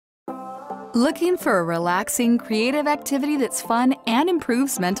Looking for a relaxing, creative activity that's fun and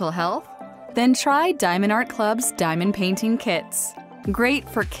improves mental health? Then try Diamond Art Club's Diamond Painting Kits. Great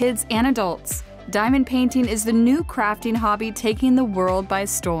for kids and adults, diamond painting is the new crafting hobby taking the world by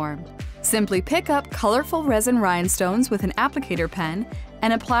storm. Simply pick up colorful resin rhinestones with an applicator pen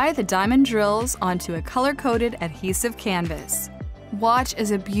and apply the diamond drills onto a color-coded adhesive canvas. Watch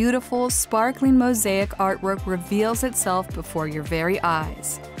as a beautiful, sparkling mosaic artwork reveals itself before your very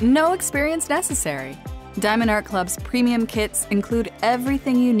eyes. No experience necessary. Diamond Art Club's premium kits include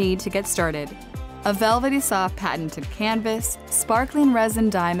everything you need to get started: a velvety soft patented canvas, sparkling resin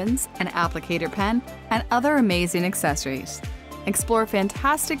diamonds, an applicator pen, and other amazing accessories. Explore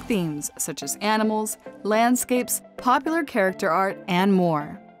fantastic themes such as animals, landscapes, popular character art, and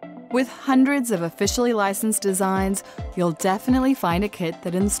more. With hundreds of officially licensed designs, you'll definitely find a kit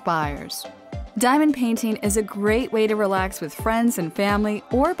that inspires. Diamond painting is a great way to relax with friends and family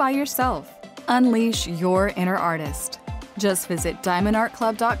or by yourself. Unleash your inner artist. Just visit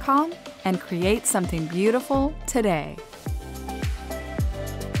diamondartclub.com and create something beautiful today.